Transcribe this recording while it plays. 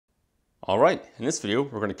Alright, in this video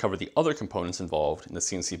we're going to cover the other components involved in the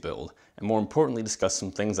CNC build, and more importantly discuss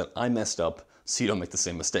some things that I messed up so you don't make the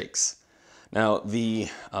same mistakes. Now the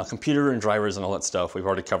computer and drivers and all that stuff we've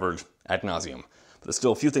already covered ad nauseum, but there's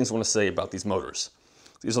still a few things I want to say about these motors.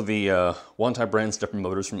 These are the Wantai brand stepper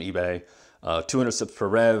motors from eBay, 200 steps per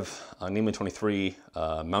rev, Neiman 23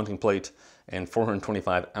 mounting plate, and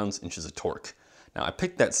 425 ounce-inches of torque. Now I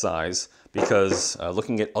picked that size because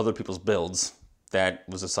looking at other people's builds, that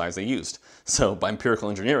was the size they used. So by empirical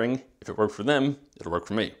engineering, if it worked for them, it'll work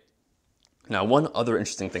for me. Now one other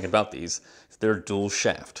interesting thing about these is they're dual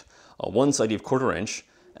shaft. On one side you have 1/4 inch,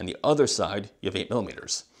 and the other side you have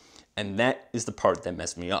 8mm. And that is the part that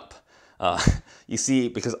messed me up. You see,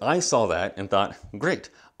 because I saw that and thought, great,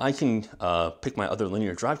 I can pick my other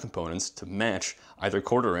linear drive components to match either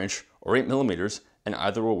 1/4 inch or 8mm, and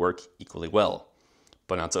either will work equally well.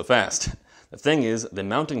 But not so fast. The thing is, the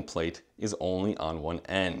mounting plate is only on one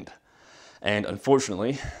end. And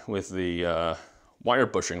unfortunately, with the wire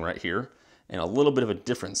bushing right here, and a little bit of a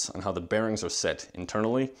difference on how the bearings are set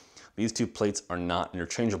internally, these two plates are not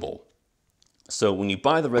interchangeable. So when you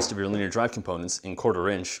buy the rest of your linear drive components in 1/4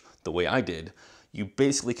 inch, the way I did, you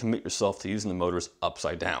basically commit yourself to using the motors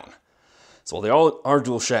upside down. So while they all are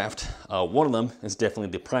dual shaft, one of them is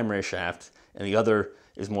definitely the primary shaft, and the other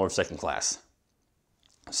is more of second class.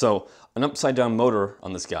 So an upside down motor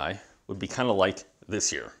on this guy would be kind of like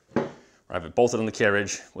this here. I have it bolted on the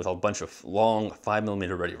carriage with a bunch of long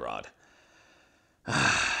 5mm ready rod.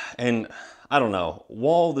 And I don't know,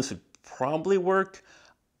 while this would probably work,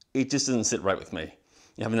 it just doesn't sit right with me.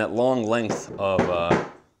 Having that long length of,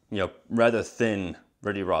 rather thin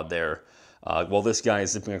ready rod there, while this guy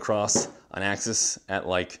is zipping across an axis at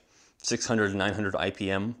like 600 to 900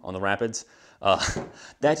 IPM on the rapids,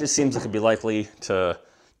 that just seems like it'd be likely to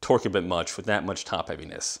torque a bit much with that much top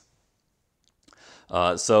heaviness.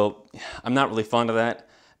 So I'm not really fond of that.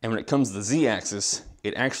 And when it comes to the Z-axis,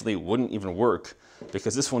 it actually wouldn't even work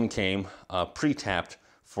because this one came pre-tapped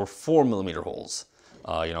for 4mm holes.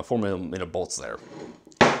 4mm bolts there.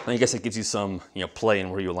 And I guess it gives you some play in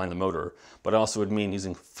where you align the motor, but it also would mean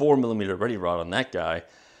using 4mm ready rod on that guy.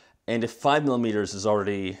 And if 5mm is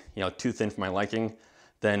already too thin for my liking,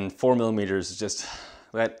 then 4mm is just,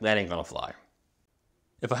 that ain't gonna fly.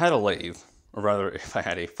 If I had a lathe, or rather if I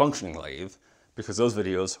had a functioning lathe, because those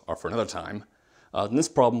videos are for another time, then this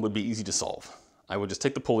problem would be easy to solve. I would just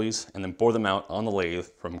take the pulleys and then bore them out on the lathe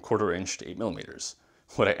from 1/4 inch to 8mm.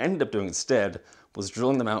 What I ended up doing instead was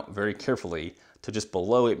drilling them out very carefully to just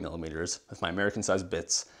below 8mm with my American-sized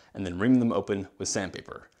bits, and then reaming them open with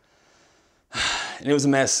sandpaper. And it was a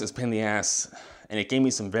mess, it was a pain in the ass, and it gave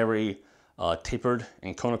me some very tapered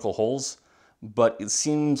and conical holes, but it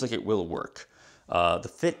seems like it will work.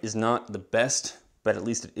 The fit is not the best, but at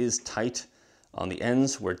least it is tight on the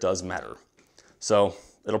ends where it does matter. So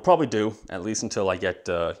it'll probably do, at least until I get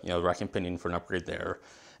rack and pinion for an upgrade there.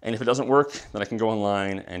 And if it doesn't work, then I can go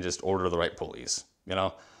online and just order the right pulleys,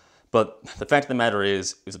 But the fact of the matter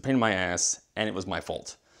is, it was a pain in my ass, and it was my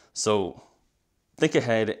fault. So think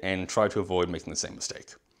ahead and try to avoid making the same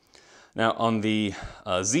mistake. Now on the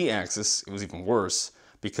Z-axis, it was even worse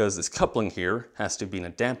because this coupling here has to be an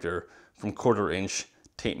adapter from 1/4 inch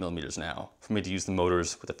to 8mm now for me to use the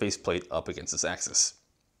motors with the faceplate up against this axis.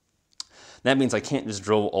 That means I can't just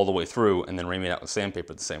drill all the way through and then ream it out with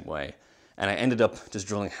sandpaper the same way. And I ended up just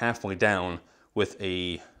drilling halfway down with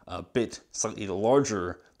a bit slightly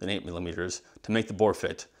larger than 8mm to make the bore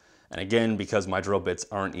fit. And again, because my drill bits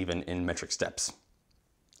aren't even in metric steps.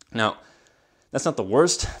 Now, that's not the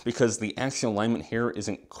worst because the axial alignment here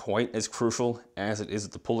isn't quite as crucial as it is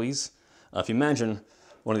at the pulleys. If you imagine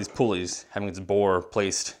one of these pulleys having its bore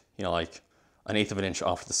placed, like 1/8 of an inch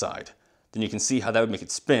off to the side, then you can see how that would make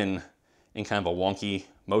it spin in kind of a wonky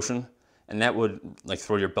motion, and that would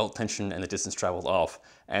throw your belt tension and the distance traveled off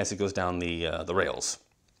as it goes down the rails.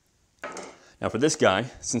 Now for this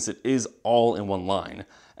guy, since it is all in one line,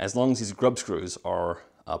 as long as these grub screws are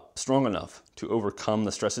strong enough to overcome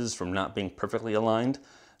the stresses from not being perfectly aligned,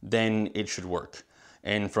 then it should work.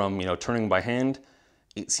 And from turning by hand,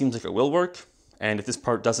 it seems like it will work. And if this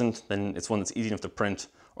part doesn't, then it's one that's easy enough to print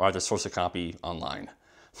or either source a copy online.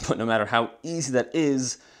 But no matter how easy that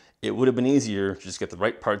is, it would have been easier to just get the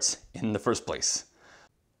right parts in the first place.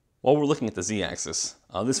 While we're looking at the Z-axis,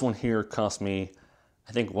 this one here cost me,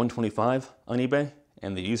 I think, $125 on eBay,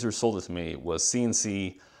 and the user sold it to me was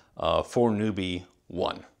CNC 4 Newbie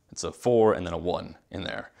 1. It's a 4 and then a 1 in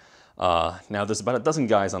there. Now there's about a dozen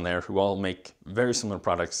guys on there who all make very similar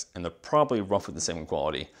products, and they're probably roughly the same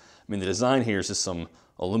quality. I mean, the design here is just some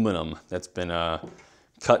aluminum that's been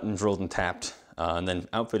cut and drilled and tapped, and then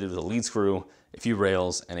outfitted with a lead screw a few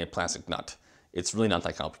rails, and a plastic nut. It's really not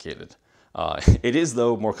that complicated. It is,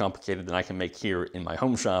 though, more complicated than I can make here in my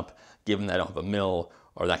home shop, given that I don't have a mill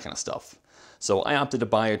or that kind of stuff. So I opted to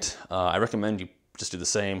buy it. I recommend you just do the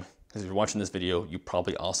same, because if you're watching this video, you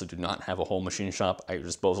probably also do not have a whole machine shop at your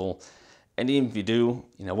disposal. And even if you do,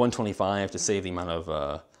 you know, $125 to save the amount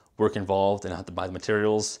of work involved and not have to buy the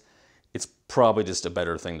materials, it's probably just a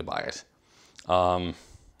better thing to buy it.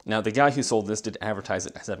 Now, the guy who sold this did advertise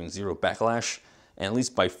it as having zero backlash, and at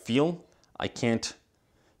least by feel, I can't,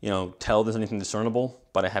 you know, tell there's anything discernible,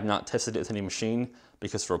 but I have not tested it with any machine,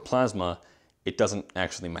 because for a plasma, it doesn't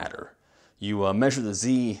actually matter. You measure the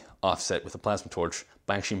Z offset with a plasma torch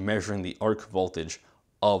by actually measuring the arc voltage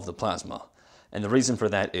of the plasma. And the reason for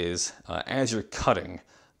that is, as you're cutting,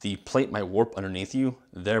 the plate might warp underneath you,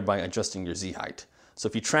 thereby adjusting your Z height. So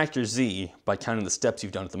if you track your Z by counting the steps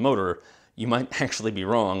you've done with the motor, you might actually be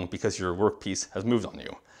wrong because your workpiece has moved on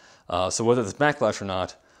you. So whether there's backlash or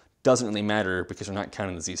not doesn't really matter, because you're not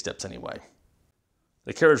counting the Z steps anyway.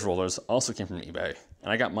 The carriage rollers also came from eBay,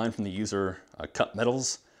 and I got mine from the user Cut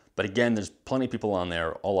Metals, but again, there's plenty of people on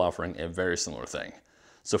there all offering a very similar thing.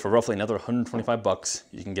 So for roughly another $125,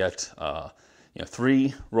 you can get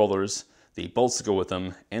 3 rollers, the bolts to go with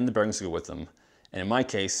them, and the bearings to go with them, and in my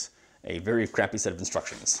case, a very crappy set of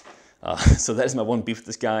instructions. So that is my one beef with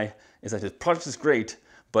this guy, is that his product is great,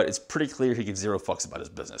 but it's pretty clear he gives zero fucks about his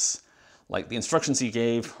business. Like, the instructions he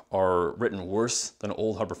gave are written worse than an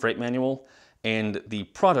old Harbor Freight manual, and the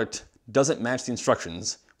product doesn't match the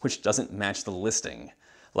instructions, which doesn't match the listing.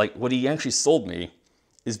 Like, what he actually sold me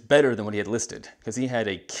is better than what he had listed, because he had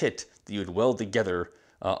a kit that you would weld together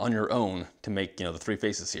on your own to make, the 3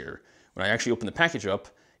 faces here. When I actually opened the package up,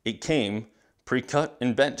 it came pre-cut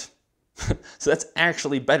and bent. So that's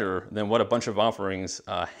actually better than what a bunch of offerings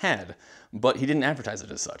had, but he didn't advertise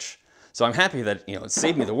it as such. So I'm happy that, it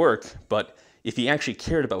saved me the work, but if he actually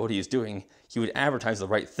cared about what he was doing, he would advertise the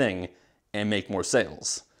right thing and make more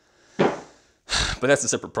sales. But that's a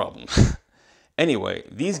separate problem. Anyway,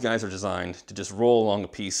 these guys are designed to just roll along a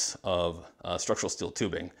piece of structural steel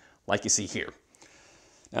tubing, like you see here.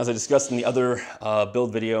 Now, as I discussed in the other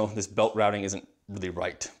build video, this belt routing isn't really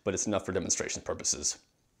right, but it's enough for demonstration purposes.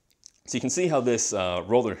 So you can see how this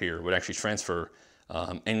roller here would actually transfer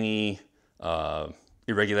any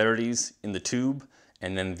irregularities in the tube,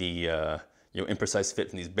 and then the imprecise fit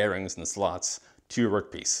from these bearings and the slots to your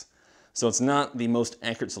workpiece. So it's not the most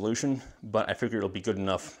accurate solution, but I figure it'll be good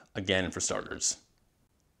enough, again, for starters.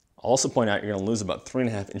 I'll also point out you're going to lose about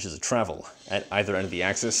 3.5 inches of travel at either end of the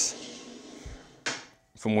axis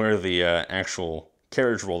from where the actual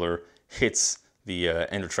carriage roller hits the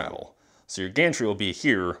end of travel. So your gantry will be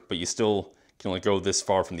here, but you still can only go this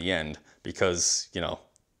far from the end because,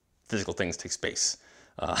 physical things take space.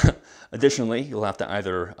 Additionally, you'll have to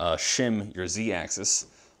either shim your Z-axis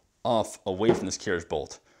off away from this carriage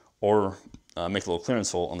bolt, or make a little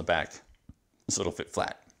clearance hole on the back so it'll fit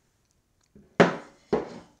flat.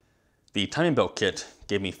 The timing belt kit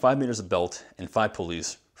gave me 5 meters of belt and 5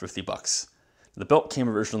 pulleys for $50. The belt came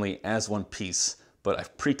originally as one piece, but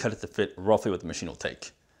I've pre-cut it to fit roughly what the machine will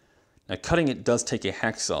take. Now, cutting it does take a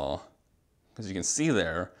hacksaw. As you can see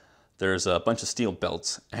there's a bunch of steel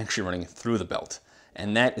belts actually running through the belt,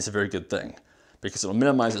 and that is a very good thing, because it'll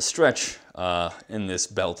minimize the stretch in this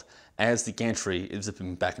belt as the gantry is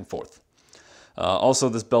zipping back and forth. Also,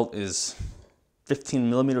 this belt is 15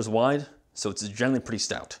 millimeters wide, so it's generally pretty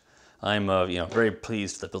stout. I'm very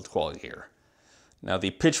pleased with the build quality here. Now,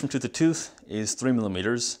 the pitch from tooth to tooth is 3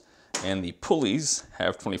 millimeters, and the pulleys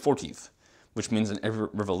have 24 teeth, which means in every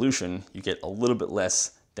revolution you get a little bit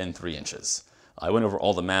less than 3 inches. I went over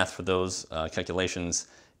all the math for those calculations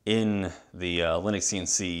in the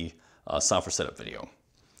LinuxCNC software setup video.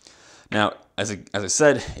 Now, as I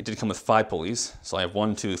said, it did come with 5 pulleys, so I have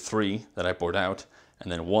 1, 2, 3 that I bored out,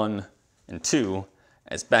 and then 1 and 2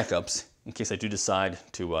 as backups in case I do decide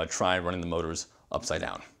to try running the motors upside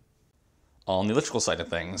down. On the electrical side of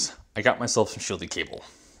things, I got myself some shielded cable.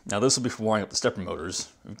 Now, this will be for wiring up the stepper motors.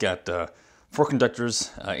 We've got 4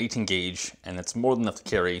 conductors, 18 gauge, and that's more than enough to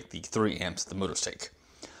carry the 3 amps the motors take.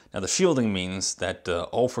 Now, the shielding means that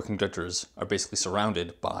all 4 conductors are basically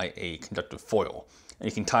surrounded by a conductive foil. And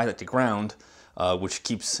you can tie that to ground, which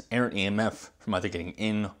keeps errant EMF from either getting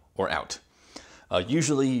in or out.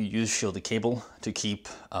 Usually you use shielded cable to keep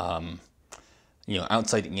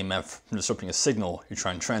outside EMF from disrupting a signal you're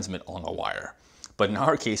trying to transmit along a wire. But in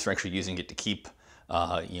our case, we're actually using it to keep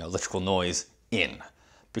electrical noise in,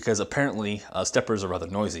 because apparently steppers are rather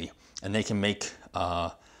noisy, and they can make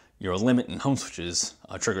your limit and home switches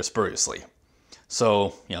trigger spuriously.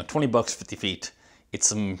 So, $20, 50 feet, it's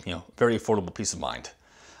some very affordable peace of mind.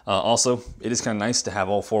 Also, it is kind of nice to have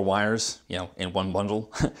all 4 wires, you know, in one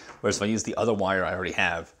bundle. Whereas if I use the other wire I already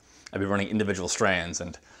have, I'd be running individual strands,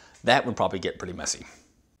 and that would probably get pretty messy.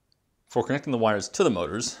 For connecting the wires to the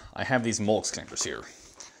motors, I have these Molex connectors here.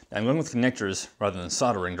 Now, I'm going with connectors rather than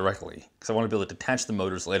soldering directly, because I want to be able to detach the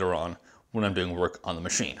motors later on when I'm doing work on the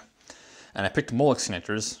machine. And I picked Molex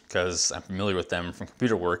connectors because I'm familiar with them from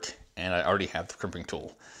computer work, and I already have the crimping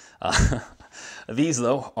tool. These,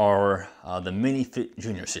 though, are the Mini-Fit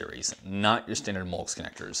Junior series, not your standard Molex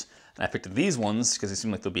connectors. And I picked these ones because they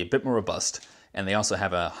seem like they'll be a bit more robust, and they also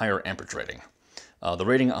have a higher amperage rating. The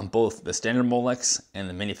rating on both the standard Molex and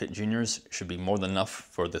the Mini-Fit Juniors should be more than enough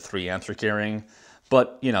for the 3 amps we're carrying,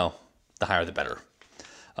 but, you know, the higher the better.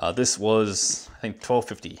 This was, I think,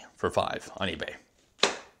 $12.50 for 5 on eBay.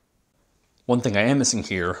 One thing I am missing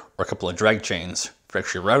here are a couple of drag chains for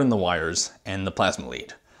actually routing the wires and the plasma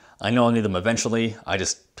lead. I know I'll need them eventually, I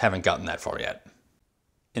just haven't gotten that far yet.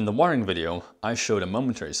 In the wiring video, I showed a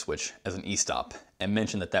momentary switch as an e-stop and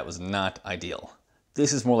mentioned that that was not ideal.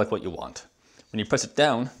 This is more like what you want. When you press it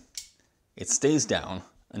down, it stays down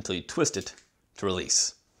until you twist it to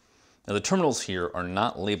release. Now the terminals here are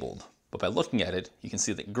not labeled, but by looking at it, you can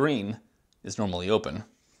see that green is normally open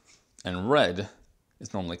and red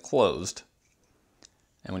is normally closed.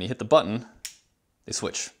 And when you hit the button, they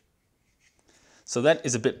switch. So that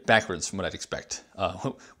is a bit backwards from what I'd expect,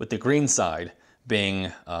 with the green side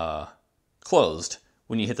being closed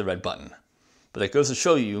when you hit the red button. But that goes to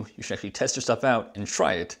show you should actually test your stuff out and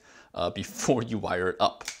try it before you wire it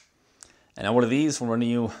up. And now one of these will run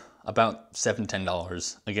you about $7 to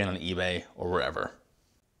 $10, again on eBay or wherever.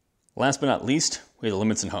 Last but not least, we have the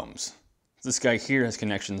limits and homes. This guy here has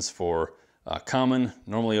connections for common,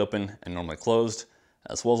 normally open, and normally closed,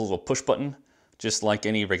 as well as a little push button, just like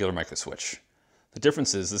any regular micro switch. The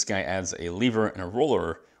difference is this guy adds a lever and a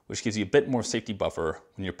roller, which gives you a bit more safety buffer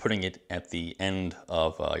when you're putting it at the end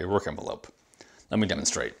of your work envelope. Let me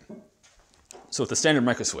demonstrate. So with the standard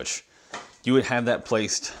micro switch, you would have that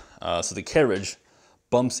placed so the carriage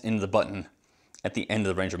bumps into the button at the end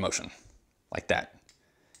of the range of motion, like that.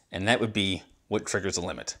 And that would be what triggers the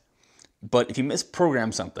limit. But if you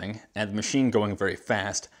misprogram something and the machine going very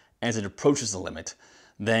fast as it approaches the limit,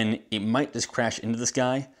 then it might just crash into this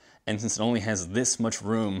guy, and since it only has this much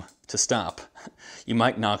room to stop, you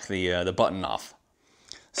might knock the button off.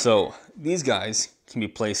 So these guys can be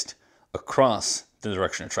placed across the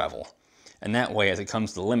direction of travel. And that way, as it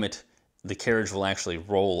comes to the limit, the carriage will actually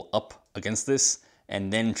roll up against this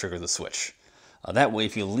and then trigger the switch. That way,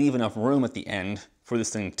 if you leave enough room at the end for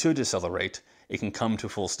this thing to decelerate, it can come to a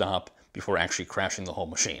full stop before actually crashing the whole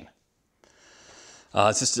machine.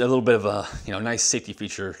 It's just a little bit of a nice safety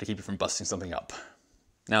feature to keep you from busting something up.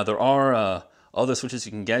 Now there are other switches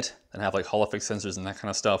you can get that have like Hall effect sensors and that kind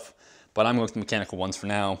of stuff, but I'm going with the mechanical ones for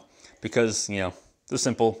now because they're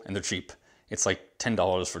simple and they're cheap. It's like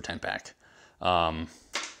 $10 for 10 pack. And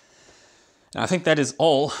I think that is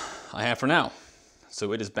all I have for now.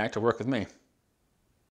 So it is back to work with me.